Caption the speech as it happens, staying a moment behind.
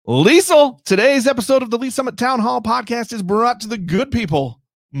Liesel, today's episode of the Lee Summit Town Hall podcast is brought to the good people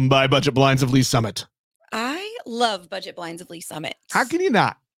by Budget Blinds of Lee Summit. I love Budget Blinds of Lee Summit. How can you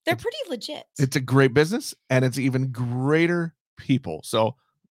not? They're pretty legit. It's a great business, and it's even greater people. So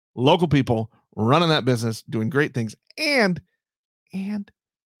local people running that business, doing great things, and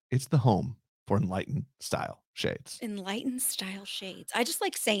it's the home for enlightened style shades. Enlightened style shades. I just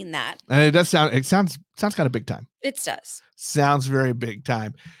like saying that. And it sounds kind of big time. It does. Sounds very big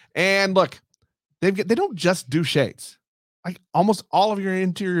time. And look, they don't just do shades. Like almost all of your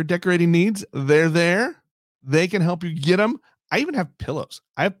interior decorating needs, they're there. They can help you get them. I even have pillows.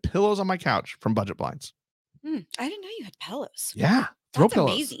 I have pillows on my couch from Budget Blinds. I didn't know you had pillows. Yeah. Throw That's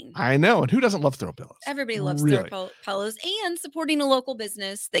pillows. Amazing. I know. And who doesn't love throw pillows? Everybody loves Really? throw pillows, and supporting a local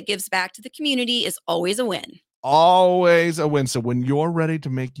business that gives back to the community is always a win. Always a win. So when you're ready to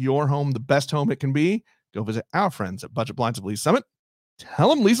make your home the best home it can be, go visit our friends at Budget Blinds of Lee Summit. Tell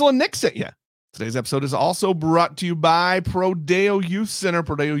them Liesel and Nick sent you. Today's episode is also brought to you by Prodeo Youth Center.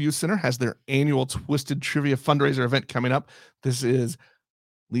 Prodeo Youth Center has their annual Twisted Trivia fundraiser event coming up. This is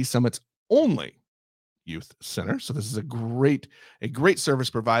Lee Summit's only youth center. So this is a great service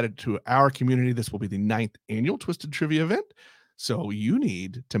provided to our community. This will be the 9th annual Twisted Trivia event. So you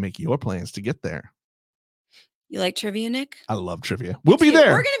need to make your plans to get there. You like trivia, Nick? I love trivia. We'll be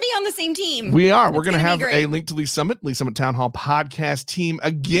there. We're going to be on the same team. We are. We're going to have a a link to Lee Summit Town Hall podcast team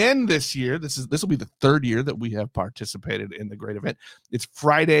again this year. This will be the 3rd year that we have participated in the great event. It's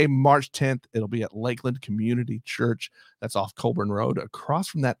Friday, March 10th. It'll be at Lakeland Community Church. That's off Colburn Road, across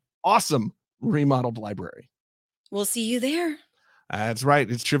from that awesome remodeled library. We'll see you there. That's right.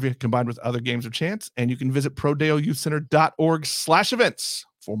 It's trivia combined with other games of chance, and you can visit prodeoyouthcenter.org/events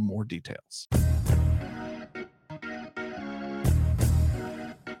for more details.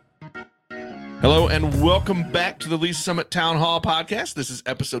 Hello and welcome back to the Lee Summit Town Hall podcast. This is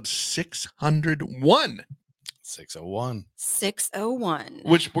episode 601. 601. 601.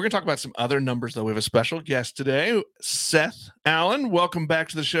 Which we're going to talk about some other numbers, though. We have a special guest today, Seth Allen. Welcome back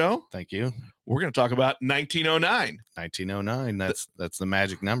to the show. Thank you. We're going to talk about 1909. 1909. That's the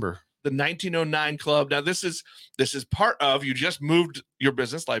magic number. The 1909 Club. Now, this is part of, you just moved your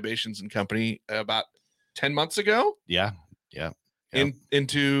business, Libations and Company, about 10 months ago. Yeah.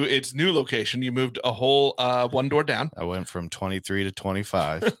 Into its new location. You moved a whole one door down. I went from 23 to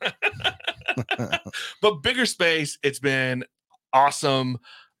 25. But bigger space. It's been awesome.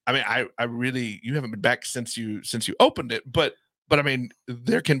 I mean, I really, you haven't been back since you opened it, but I mean,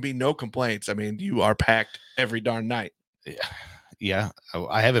 there can be no complaints. I mean, you are packed every darn night. Yeah.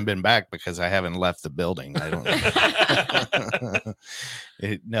 I haven't been back because I haven't left the building. I don't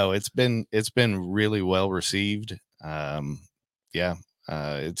know. It's been really well received.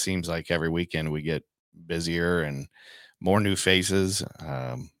 It seems like every weekend we get busier and more new faces.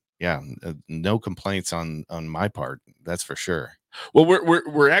 No complaints on my part. That's for sure. Well,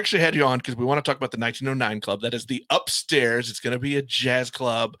 we're actually had you on because we want to talk about the 1909 Club. That is the upstairs. It's going to be a jazz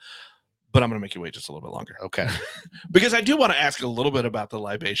club, but I'm going to make you wait just a little bit longer. Okay. Because I do want to ask a little bit about the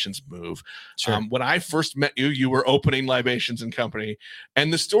Libations move. Sure. When I first met you, you were opening Libations and Company,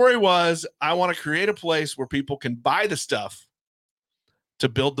 and the story was, I want to create a place where people can buy the stuff to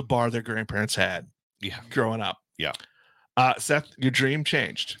build the bar their grandparents had growing up. Yeah. Seth, your dream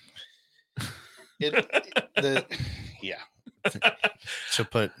changed. To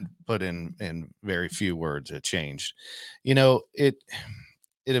put in very few words, it changed. You know, it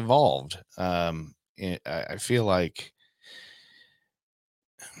evolved. I feel like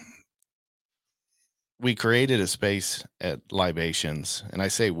we created a space at Libations, and I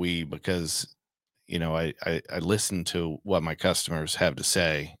say we because you know, I listen to what my customers have to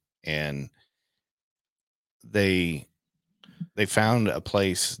say, and they found a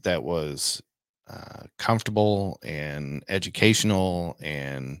place that was comfortable and educational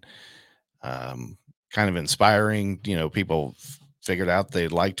and kind of inspiring. You know, people figured out they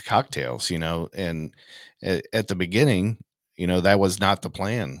liked cocktails, you know, and at the beginning, you know, that was not the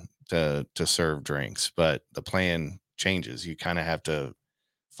plan to serve drinks, but the plan changes. You kind of have to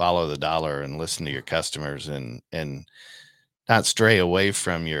follow the dollar and listen to your customers and not stray away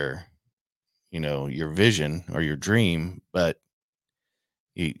from your vision or your dream, but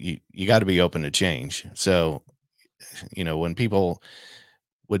you got to be open to change. So, you know, when people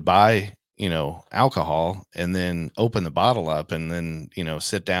would buy, you know, alcohol and then open the bottle up and then, you know,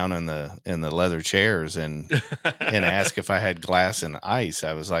 sit down in the leather chairs and ask if I had glass and ice,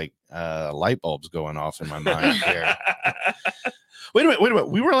 I was like, light bulbs going off in my mind here. Wait a minute.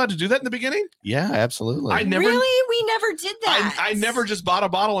 We were allowed to do that in the beginning? Yeah, absolutely. I never- Really? We never did that. I never just bought a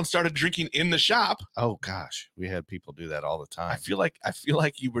bottle and started drinking in the shop. Oh gosh, we had people do that all the time. I feel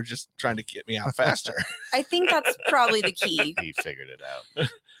like you were just trying to get me out faster. I think that's probably the key. He figured it out.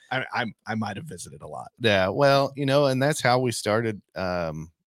 I might have visited a lot. Yeah, well, and that's how we started.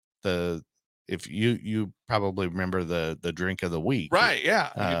 If you probably remember the drink of the week, Right?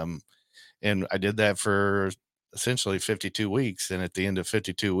 Yeah. and I did that for essentially 52 weeks, and at the end of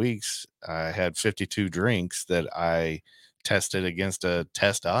 52 weeks, I had 52 drinks that I tested against a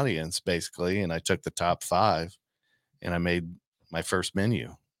test audience, basically, and I took the top 5, and I made my first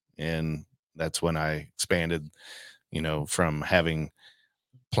menu, and that's when I expanded, from having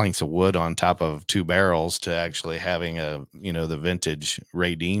planks of wood on top of 2 barrels to actually having the vintage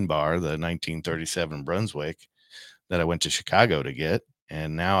Ray Dean bar, the 1937 Brunswick that I went to Chicago to get.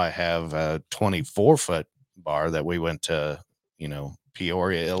 And now I have a 24-foot bar that we went to,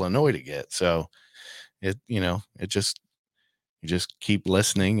 Peoria, Illinois to get. So you just keep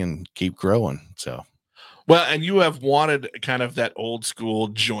listening and keep growing. So, well, and you have wanted kind of that old school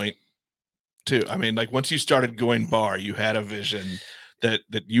joint too. I mean, like once you started going bar, you had a vision that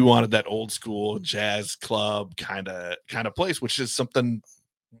you wanted that old school jazz club kind of place, which is something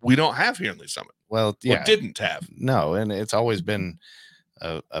we don't have here in Lee Summit. Well, yeah, didn't have. No, and it's always been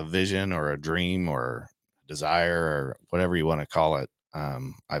a vision or a dream or desire or whatever you want to call it.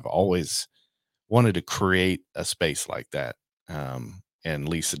 I've always wanted to create a space like that.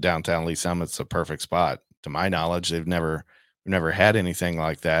 And downtown Lee Summit's a perfect spot. To my knowledge, we've never had anything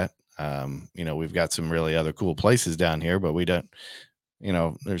like that. We've got some really other cool places down here, but we don't.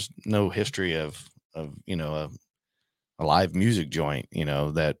 There's no history of a live music joint,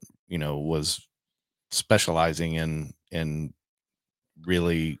 that was specializing in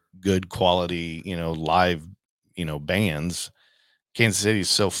really good quality, live, bands. Kansas City is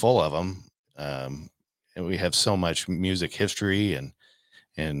so full of them. And we have so much music history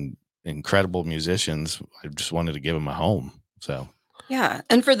and incredible musicians. I just wanted to give them a home. So, yeah.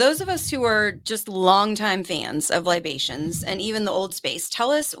 And for those of us who are just longtime fans of Libations and even the old space,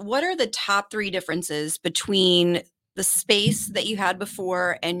 tell us, what are the top 3 differences between the space that you had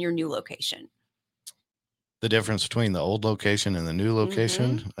before and your new location? The difference between the old location and the new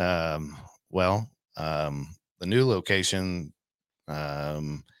location. The new location,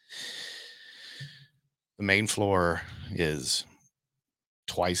 the main floor is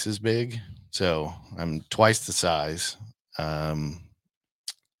twice as big. So I'm twice the size.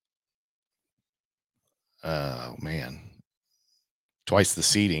 Twice the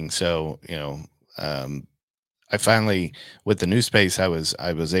seating. So, I finally, with the new space,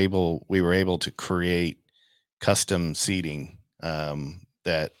 we were able to create custom seating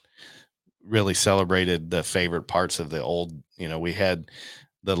that really celebrated the favorite parts of the old. We had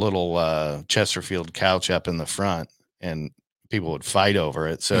the little Chesterfield couch up in the front, and people would fight over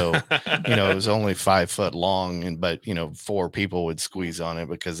it. So, it was only 5 foot long, but 4 people would squeeze on it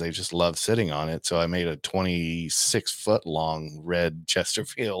because they just love sitting on it. So I made a 26-foot long red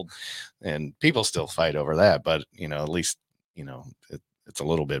Chesterfield, and people still fight over that, but at least it's a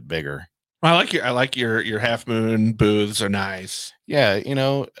little bit bigger. I like your Half Moon booths are nice. Yeah,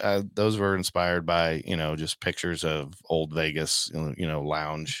 those were inspired by just pictures of old Vegas,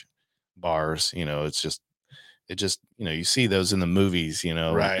 lounge bars. It just you see those in the movies,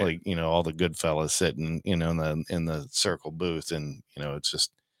 right. Like all the good fellas sitting in the circle booth, and it's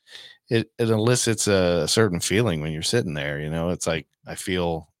just it elicits a certain feeling when you're sitting there. It's like I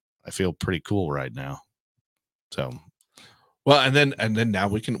feel pretty cool right now. So, well, and then now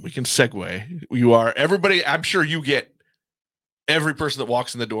we can segue. You are everybody. I'm sure you get every person that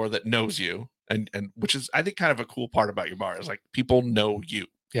walks in the door that knows you, and which is, I think, kind of a cool part about your bar is like people know you.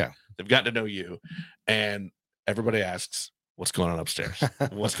 Yeah, they've gotten to know you, and everybody asks, "What's going on upstairs?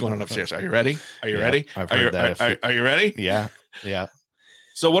 What's going on upstairs? Are you ready? Are you ready? I've heard that. Are you ready?" Yeah.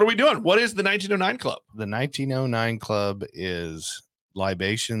 So what are we doing? What is the 1909 Club? The 1909 Club is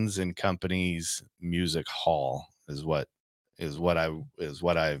Libations and Company's Music Hall. Is what I've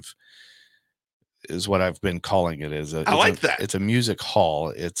been calling it. I like that. It's a music hall.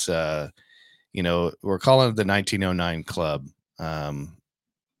 It's we're calling it the 1909 Club. The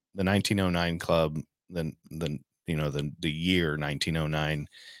 1909 Club. The year 1909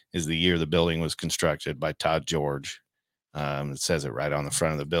 is the year the building was constructed by Todd George. It says it right on the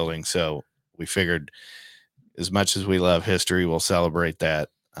front of the building. So we figured, as much as we love history, we'll celebrate that.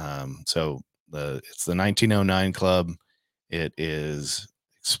 It's the 1909 Club. It is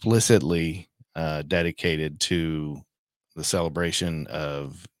explicitly dedicated to the celebration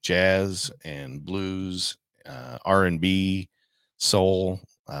of jazz and blues, R&B, soul.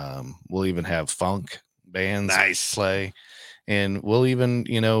 We'll even have funk bands Nice. play, and we'll even,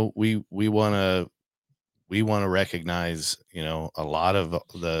 we want to recognize, a lot of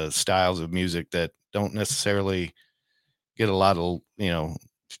the styles of music that don't necessarily get a lot of,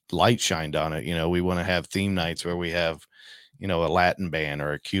 light shined on it. We want to have theme nights where we have, a Latin band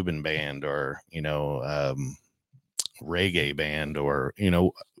or a Cuban band or, reggae band, or,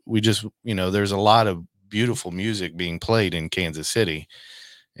 we just, there's a lot of beautiful music being played in Kansas City,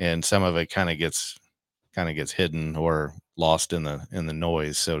 and some of it kind of gets hidden or lost in the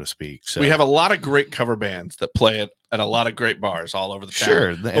noise, so to speak. So We have a lot of great cover bands that play at a lot of great bars all over the town.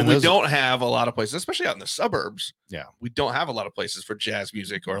 sure, But we don't have a lot of places, especially out in the suburbs. Yeah. We don't have a lot of places for jazz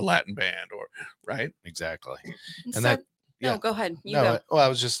music or a Latin band right. Exactly. And And that- no, yeah. go ahead. You No, go. well, I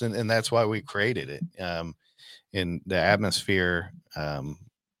was just, and that's why we created it. In the atmosphere,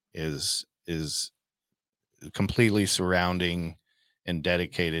 is completely surrounding and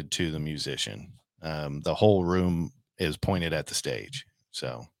dedicated to the musician. The whole room is pointed at the stage.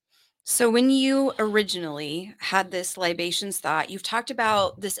 So when you originally had this libations thought, you've talked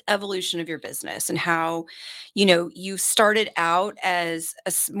about this evolution of your business and how, you started out as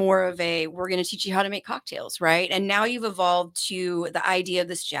more of a, we're going to teach you how to make cocktails, right? And now you've evolved to the idea of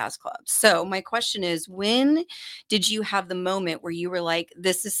this jazz club. So my question is, when did you have the moment where you were like,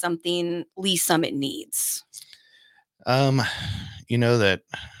 this is something Lee Summit needs? That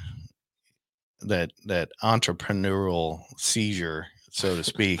entrepreneurial seizure, so to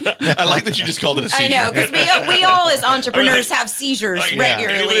speak. I like that you just called it a seizure. I know, because we all as entrepreneurs have seizures Oh, yeah.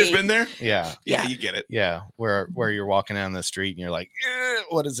 regularly. Anyone who's been there? Yeah. Yeah, you get it. Yeah. Where you're walking down the street and you're like,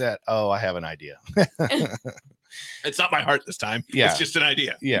 what is that? Oh, I have an idea. It's not my heart this time. Yeah. It's just an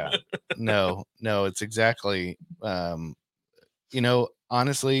idea. Yeah. No, it's exactly,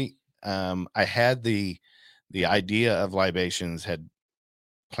 honestly, I had the idea of libations had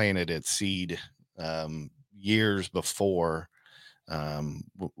planted its seed years before,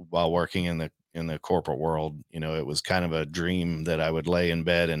 while working in the corporate world. It was kind of a dream that I would lay in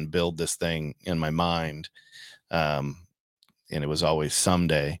bed and build this thing in my mind, and it was always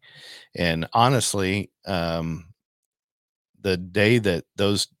someday. And honestly, the day that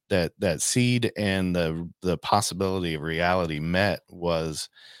that seed and the possibility of reality met was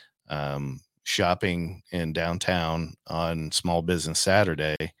shopping in downtown on Small Business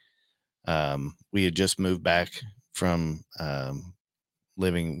Saturday. We had just moved back from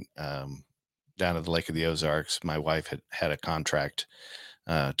living down at the Lake of the Ozarks. My wife had a contract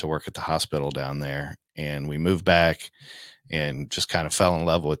to work at the hospital down there, and we moved back and just kind of fell in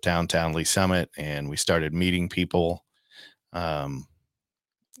love with downtown Lee Summit, and we started meeting people. And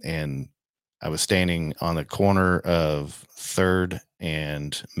I was standing on the corner of 3rd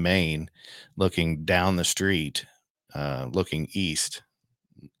and Main, looking down the street, looking east,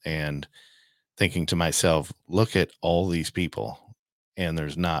 and thinking to myself, look at all these people. And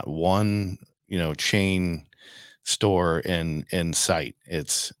there's not one, chain store in sight.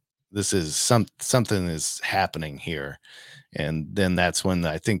 This is something is happening here. And then that's when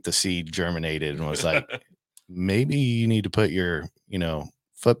I think the seed germinated and was like, maybe you need to put your,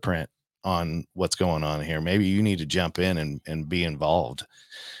 footprint on what's going on here. Maybe you need to jump in and be involved.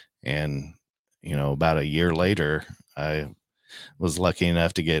 And, about a year later, I was lucky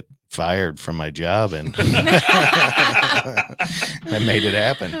enough to get fired from my job, and I made it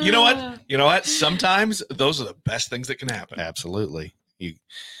happen. You know what? Sometimes those are the best things that can happen. Absolutely.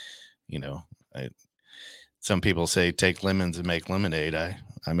 Some people say take lemons and make lemonade. I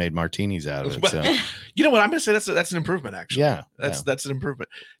made martinis out of it. So You know what? I'm going to say that's an improvement, actually. yeah, That's an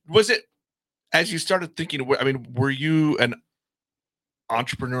improvement. Was it, as you started thinking, were you an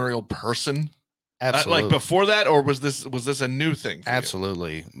entrepreneurial person? absolutely. Like before that, or was this a new thing for you?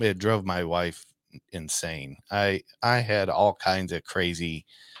 Absolutely. It drove my wife insane. I had all kinds of crazy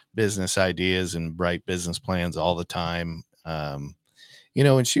business ideas and bright business plans all the time. And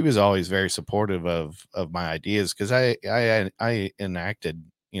she was always very supportive of my ideas, because I enacted,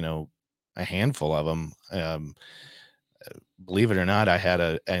 a handful of them. Believe it or not, I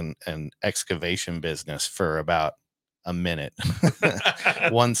had an excavation business for about a minute.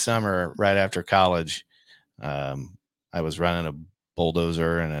 One summer right after college, I was running a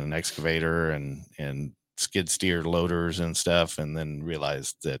bulldozer and an excavator and skid steer loaders and stuff, and then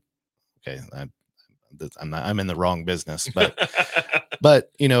realized that, okay, I'm in the wrong business.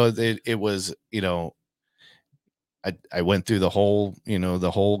 But it was, I went through the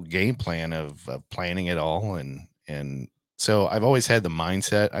whole game plan of planning it all, and so I've always had the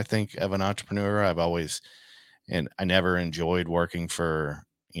mindset, I think, of an entrepreneur. And I never enjoyed working for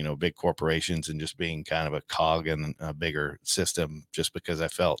big corporations and just being kind of a cog in a bigger system, just because I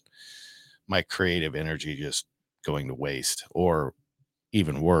felt my creative energy just going to waste, or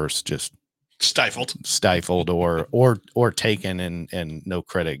even worse, just stifled or taken and no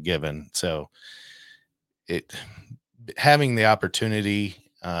credit given. So having the opportunity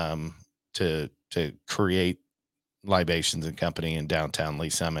to create Libations and Company in downtown Lee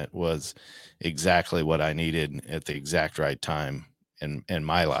Summit was exactly what I needed at the exact right time in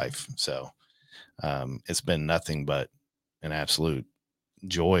my life. So it's been nothing but an absolute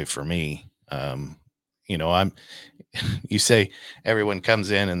joy for me. You say everyone comes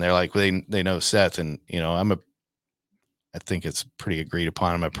in and they're like, they know Seth, and I think it's pretty agreed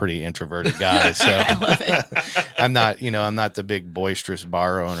upon. I'm a pretty introverted guy. So I love it. I'm not the big boisterous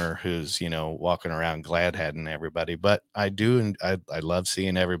bar owner who's, walking around glad handing everybody, but I do. And I love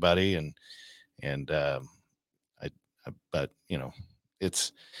seeing everybody but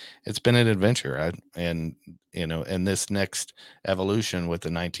it's been an adventure. And this next evolution with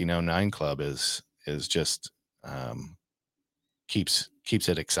the 1909 Club is just, keeps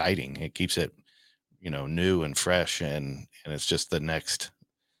it exciting. It keeps it, new and fresh. And it's just the next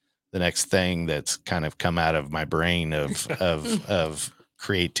thing that's kind of come out of my brain of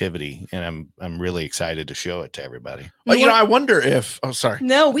creativity. And I'm really excited to show it to everybody. Well, I wonder if, sorry.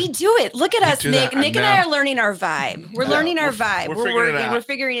 No, we do it. Look at us, Nick. Nick and I now. are learning our vibe. We're learning our vibe. We're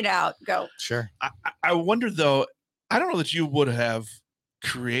figuring it out. Go. Sure. I wonder though, I don't know that you would have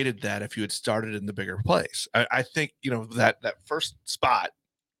created that if you had started in the bigger place. I think, that first spot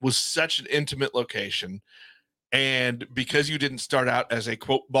was such an intimate location. And because you didn't start out as a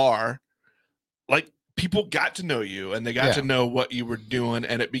quote bar, like people got to know you and they got to know what you were doing.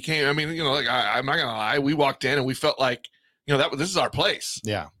 And it became, I'm not gonna lie, we walked in and we felt like, this is our place.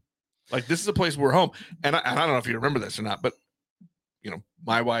 Yeah. Like this is a place where we're home. And I don't know if you remember this or not, but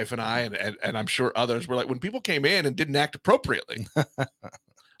my wife and I, and I'm sure others were like, when people came in and didn't act appropriately,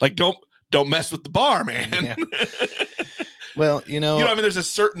 like, don't mess with the bar, man. Yeah. Well, there's a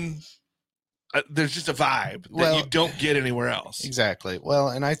certain, there's just a vibe that you don't get anywhere else. Exactly. Well,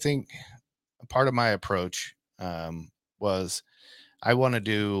 and I think part of my approach was I want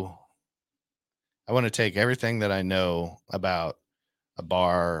to take everything that I know about a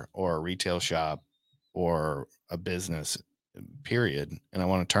bar or a retail shop or a business period, and I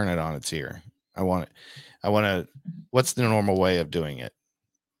want to turn it on its ear. I want to, what's the normal way of doing it?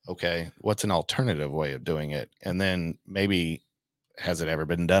 Okay. What's an alternative way of doing it? And then maybe, has it ever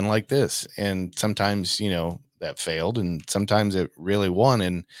been done like this? And sometimes, that failed, and sometimes it really won.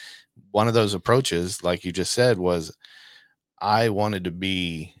 And one of those approaches, like you just said, was I wanted to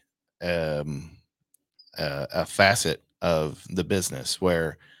be a facet of the business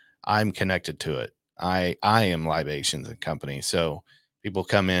where I'm connected to it. I am Libations and Company. So people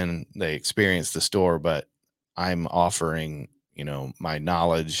come in, they experience the store, but I'm offering, my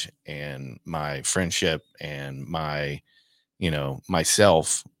knowledge and my friendship and my,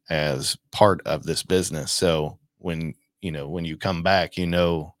 myself as part of this business. So when you come back,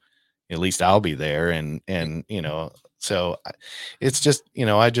 at least I'll be there. So it's just,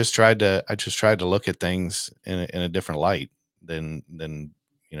 I just tried to look at things in a different light than,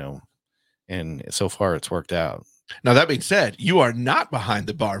 and so far it's worked out. Now, that being said, you are not behind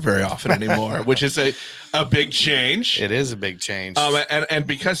the bar very often anymore, which is a big change. It is a big change. And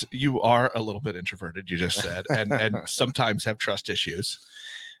because you are a little bit introverted, you just said, and sometimes have trust issues.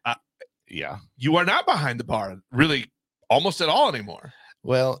 Yeah. You are not behind the bar really almost at all anymore.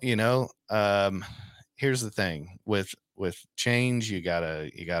 Well, here's the thing with change, you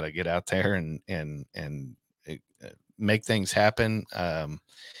gotta get out there and make things happen.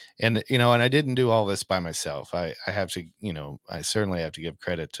 And I didn't do all this by myself. I have to, I certainly have to give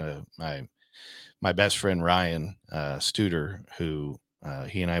credit to my best friend, Ryan Studer, who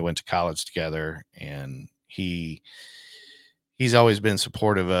he and I went to college together, and he's always been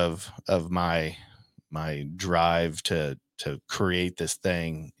supportive of my drive to create this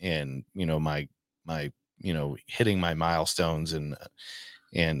thing, and, my hitting my milestones and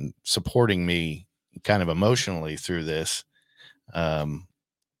supporting me kind of emotionally through this.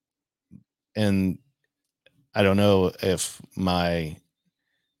 And I don't know if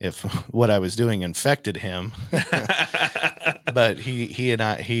what I was doing infected him, but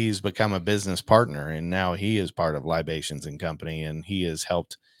he's become a business partner, and now he is part of Libations and Company, and he has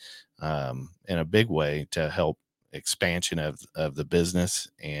helped in a big way to help expansion of the business.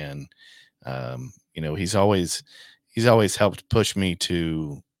 And he's always helped push me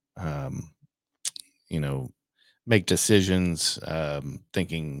to make decisions,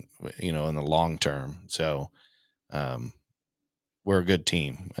 thinking, in the long term. So, we're a good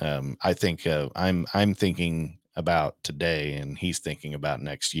team. I think I'm thinking about today, and he's thinking about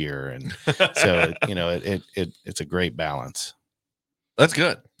next year, and so it's a great balance. That's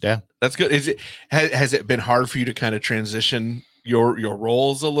good. Yeah, that's good. Is it has it been hard for you to kind of transition your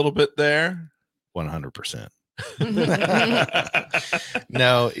roles a little bit there? 100%.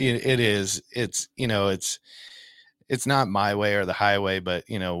 No, it is. It's not my way or the highway, but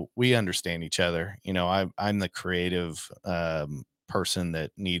we understand each other. I'm the creative person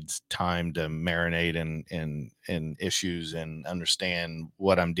that needs time to marinate in issues and understand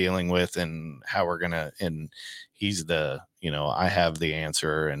what I'm dealing with and how we're gonna. And he's I have the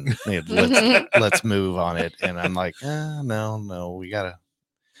answer, and let's move on it. And I'm like, no, we gotta,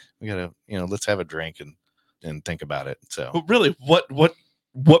 let's have a drink and think about it. So, but really, what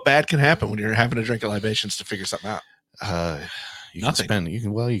bad can happen when you're having a drink of libations to figure something out? You can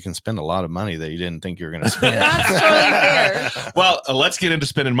spend a lot of money that you didn't think you were going to spend. That's totally fair. Well, let's get into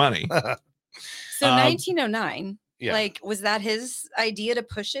spending money. So 1909, Yeah. like, was that his idea to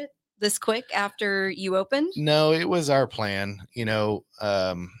push it this quick after you opened? No, it was our plan.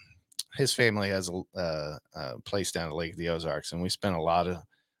 His family has a place down at Lake of the Ozarks, and we spent a lot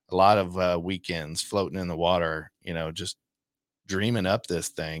of weekends floating in the water, just dreaming up this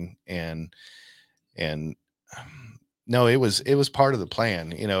thing. And no, it was part of the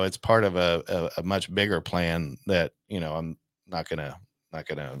plan. It's part of a much bigger plan that, I'm not gonna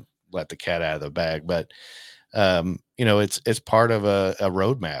let the cat out of the bag, but it's part of a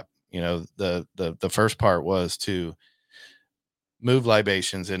roadmap. The first part was to move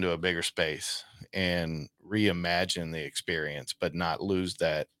libations into a bigger space and reimagine the experience, but not lose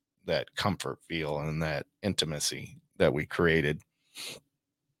that comfort feel and that intimacy that we created.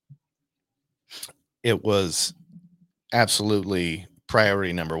 It was absolutely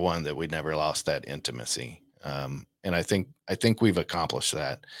priority number one that we never lost that intimacy. And I think we've accomplished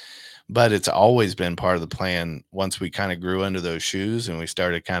that, but it's always been part of the plan. Once we kind of grew into those shoes and we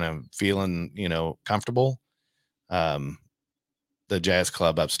started kind of feeling, comfortable, the jazz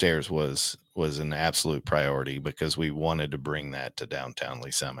club upstairs was an absolute priority because we wanted to bring that to downtown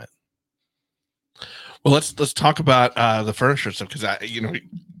Lee Summit. Well, let's talk about the furniture stuff, because I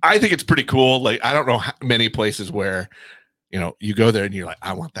think it's pretty cool. Like, I don't know how many places where you go there and you're like,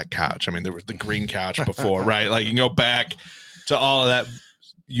 I want that couch. I mean, there was the green couch before, right? Like, you can go back to all of that.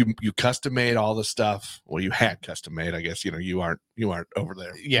 You custom made all the stuff. Well, you had custom made, I guess. You aren't over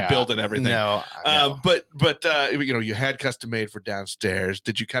there building everything. No. But you had custom made for downstairs.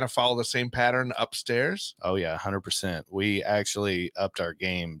 Did you kind of follow the same pattern upstairs? Oh yeah, 100%. We actually upped our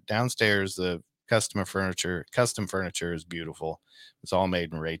game downstairs. The custom furniture is beautiful. It's all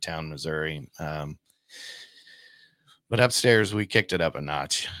made in Raytown, Missouri. But upstairs we kicked it up a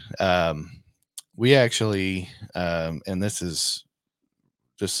notch. We actually, and this is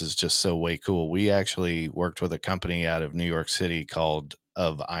just so way cool. We actually worked with a company out of New York City called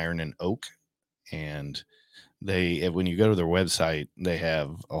Of Iron and Oak. And when you go to their website, they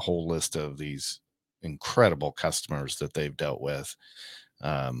have a whole list of these incredible customers that they've dealt with.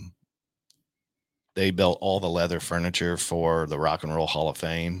 They built all the leather furniture for the Rock and Roll Hall of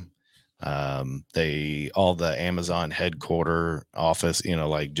Fame. All the Amazon headquarter office,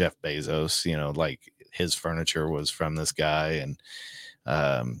 like Jeff Bezos, like his furniture was from this guy. And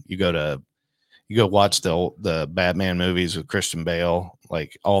you go watch the Batman movies with Christian Bale,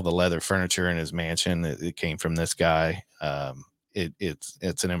 like all the leather furniture in his mansion, it came from this guy.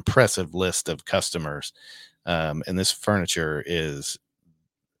 It's an impressive list of customers. And this furniture is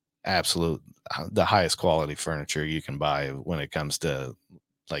the highest quality furniture you can buy when it comes to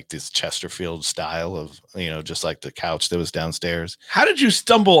like this Chesterfield style of, just like the couch that was downstairs. How did you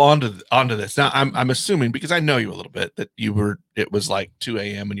stumble onto this? Now I'm assuming, because I know you a little bit, that it was like 2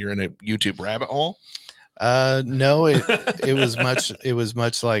 a.m. and you're in a YouTube rabbit hole. No, it was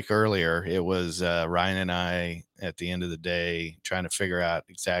much like earlier. It was Ryan and I at the end of the day trying to figure out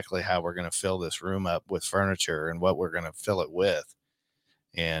exactly how we're going to fill this room up with furniture and what we're going to fill it with.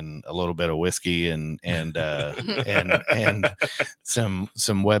 And a little bit of whiskey and some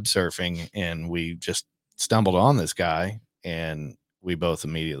web surfing, and we just stumbled on this guy, and we both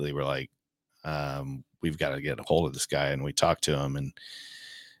immediately were like, we've got to get a hold of this guy. And we talked to him and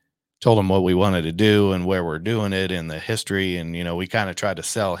told him what we wanted to do and where we're doing it and the history, and we kind of tried to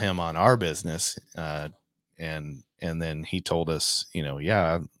sell him on our business, and then he told us,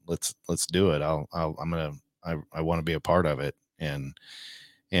 yeah, let's do it. I want to be a part of it.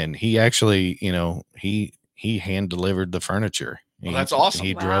 And he actually, he hand delivered the furniture. Well, that's awesome.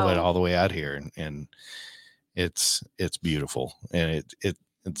 He drove it all the way out here, and it's beautiful. And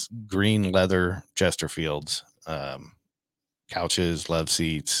it's green leather Chesterfields, couches, love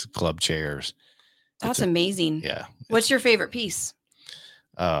seats, club chairs. That's amazing. Yeah. What's your favorite piece?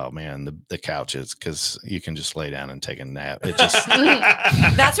 Oh man, the couches, because you can just lay down and take a nap. It just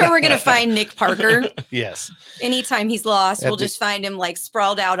That's where we're gonna find Nick Parker. yes. Anytime he's lost, At we'll the- just find him like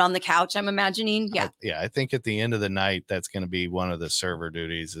sprawled out on the couch. I'm imagining. Yeah. I think at the end of the night, that's going to be one of the server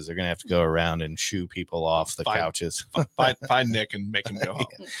duties. Is they're going to have to go around and shoo people off the couches, Find Nick and make him go home.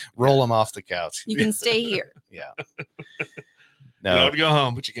 roll them off the couch. You can stay here. Yeah. You No. don't have to go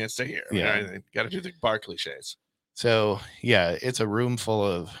home, but you can't stay here. Yeah. Got to do the bar cliches. So yeah, it's a room full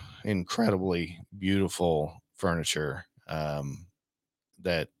of incredibly beautiful furniture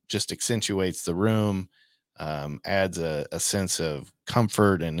that just accentuates the room, adds a sense of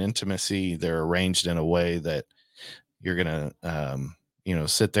comfort and intimacy. They're arranged in a way that you're gonna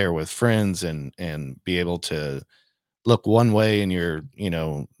sit there with friends and be able to look one way and you're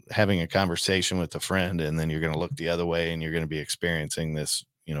having a conversation with a friend, and then you're going to look the other way and you're going to be experiencing this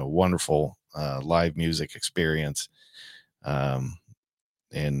wonderful live music experience, and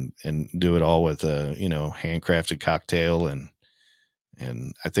do it all with a handcrafted cocktail, and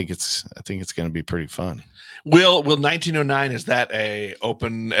I think it's going to be pretty fun. Will 1909, is that a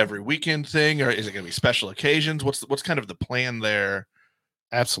open every weekend thing, or is it going to be special occasions? What's kind of the plan there?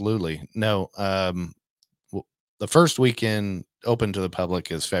 Absolutely. No. The first weekend open to the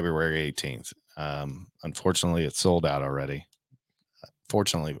public is February 18th. Unfortunately, it's sold out already.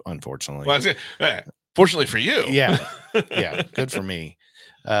 Unfortunately. Well, fortunately for you. Yeah. Yeah. Good for me.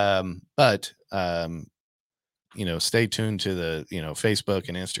 But stay tuned to the, Facebook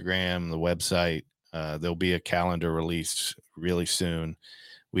and Instagram, the website. There'll be a calendar released really soon.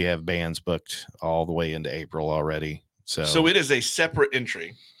 We have bands booked all the way into April already. So it is a separate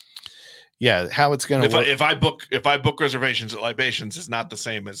entry. Yeah, how it's going to work. If I book reservations at Libations, is not the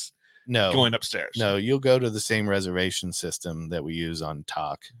same as going upstairs. No, you'll go to the same reservation system that we use on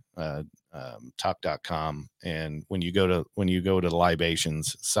Talk, talk.com. And when you go to the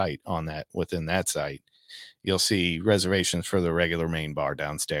Libations site within that site, you'll see reservations for the regular main bar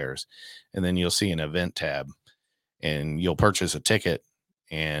downstairs. And then you'll see an event tab, and you'll purchase a ticket,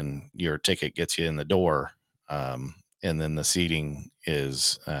 and your ticket gets you in the door. And then the seating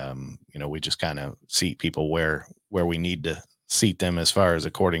is, we just kind of seat people where we need to seat them, as far as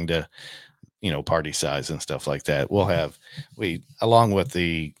according to, party size and stuff like that. Along with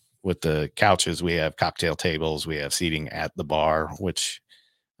the couches, we have cocktail tables, we have seating at the bar, which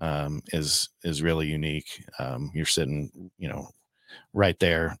is really unique. You're sitting, right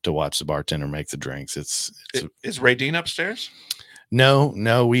there to watch the bartender make the drinks. Is Ray Dean upstairs?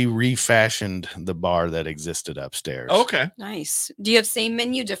 No, we refashioned the bar that existed upstairs. Okay. Nice. Do you have same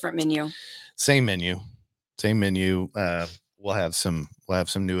menu, different menu? Same menu. We'll have some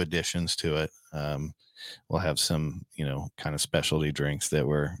new additions to it. We'll have some, kind of specialty drinks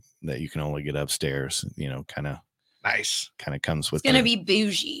that you can only get upstairs, kind of nice. Kind of comes with it's gonna be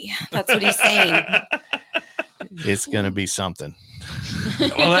bougie. That's what he's saying. It's gonna be something.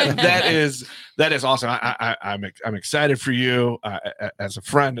 Well, that is awesome. I'm excited for you. As a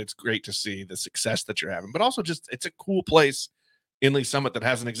friend, it's great to see the success that you're having, but also just it's a cool place in Lee Summit that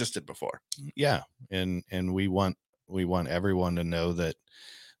hasn't existed before. Yeah, and we want everyone to know that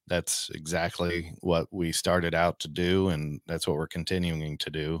that's exactly what we started out to do, and that's what we're continuing to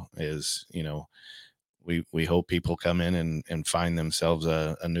do. Is we hope people come in and find themselves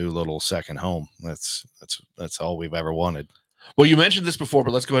a new little second home. That's all we've ever wanted. Well, you mentioned this before,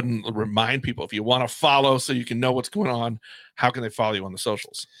 but let's go ahead and remind people, if you want to follow so you can know what's going on, how can they follow you on the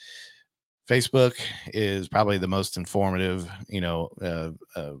socials? Facebook is probably the most informative,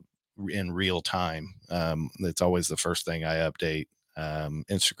 in real time. It's always the first thing I update.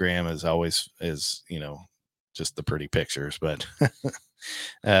 Instagram is just the pretty pictures, but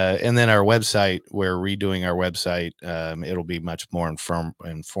and then our website, we're redoing our website. It'll be much more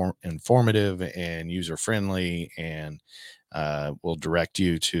informative and user friendly, and we'll direct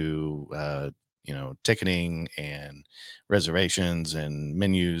you to ticketing and reservations and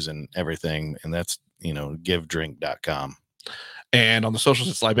menus and everything, and that's givedrink.com. And on the socials,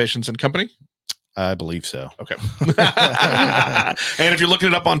 it's Libations and Company. I believe so. Okay. And if you're looking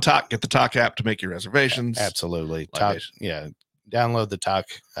it up on Talk, get the Talk app to make your reservations. Absolutely. Talk, yeah. Download the Talk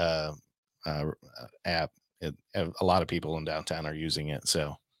app. A lot of people in downtown are using it.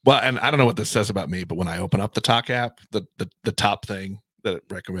 So, well, and I don't know what this says about me, but when I open up the Talk app, the top thing that it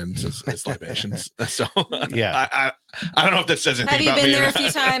recommends as libations. So Yeah. I don't know if that says anything Have you about been me or there a not. few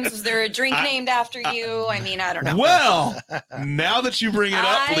times? Was there a drink named after you? I mean, I don't know. Well, now that you bring it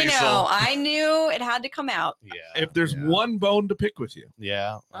up, I Lisa, know. I knew it had to come out. Yeah. if there's one bone to pick with you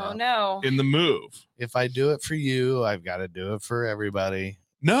Yeah. Oh no. in the move, If I do it for you, I've got to do it for everybody.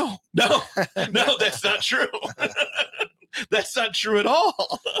 no, that's not true. That's not true at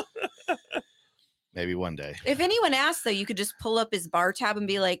all. Maybe one day. If anyone asks, though, you could just pull up his bar tab and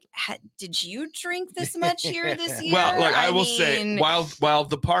be like, "Did you drink this much here this year?" Well, look, I will say, mean, while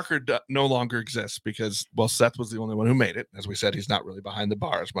the Parker no longer exists because, well, Seth was the only one who made it. As we said, he's not really behind the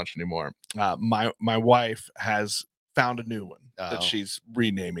bar as much anymore. My wife has found a new one that she's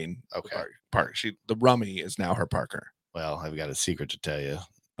renaming. Okay. Parker. The Rummy is now her Parker. Well, I've got a secret to tell you.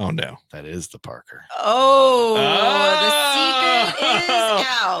 Oh no, That is the Parker. the secret is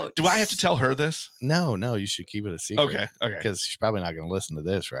out. Do I have to tell her this? No, you should keep it a secret. Okay. Because she's probably not going to listen to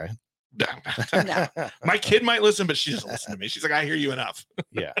this, right? No. My kid might listen, but she doesn't listen to me. She's like, I hear you enough.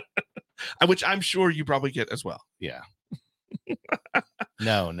 Yeah. Which I'm sure you probably get as well. Yeah.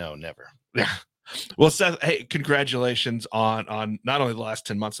 No, never. Yeah. Well, Seth, hey, congratulations on not only the last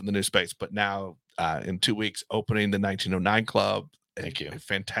 10 months in the new space, but now in 2 weeks opening the 1909 Club. Thank you. A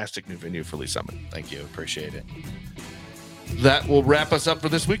fantastic new venue for Lee Summit. Thank you. Appreciate it. That will wrap us up for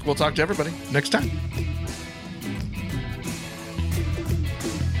this week. We'll talk to everybody next time.